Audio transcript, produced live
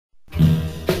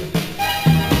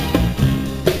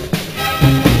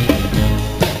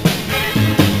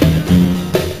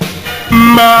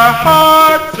My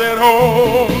heart's at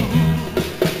home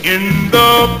in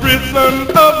the prison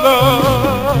of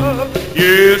love.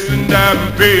 Yes, and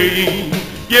I'm paying,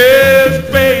 yes,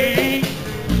 paying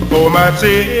for my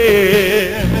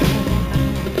sin.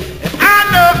 And I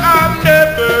know I'm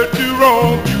never too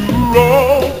wrong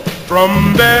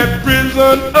from that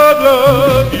prison of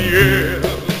love. Yeah,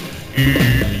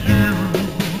 if you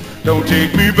don't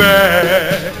take me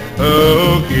back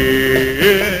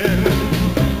again.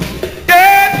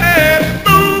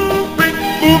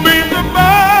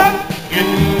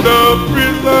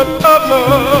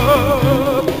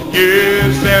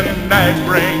 Yes, and night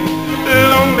bring,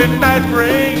 lonely night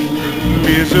bring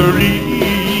misery.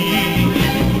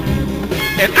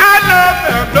 And I know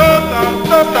there's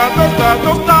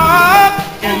no stop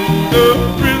in the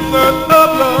prison of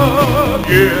love.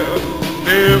 Yeah,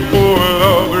 therefore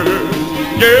lovers,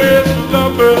 yes,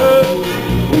 lovers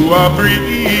who are free.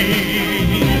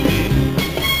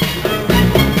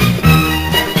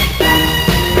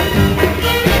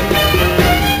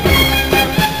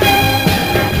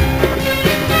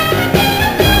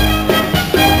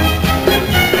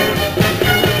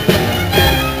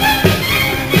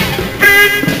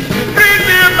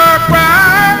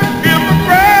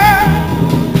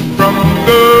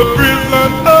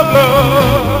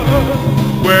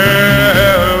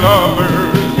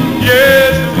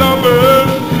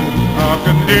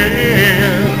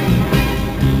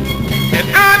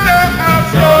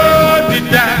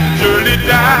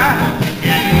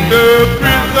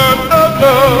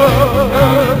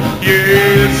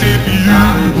 Yes, if you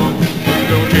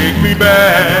don't take me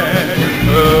back.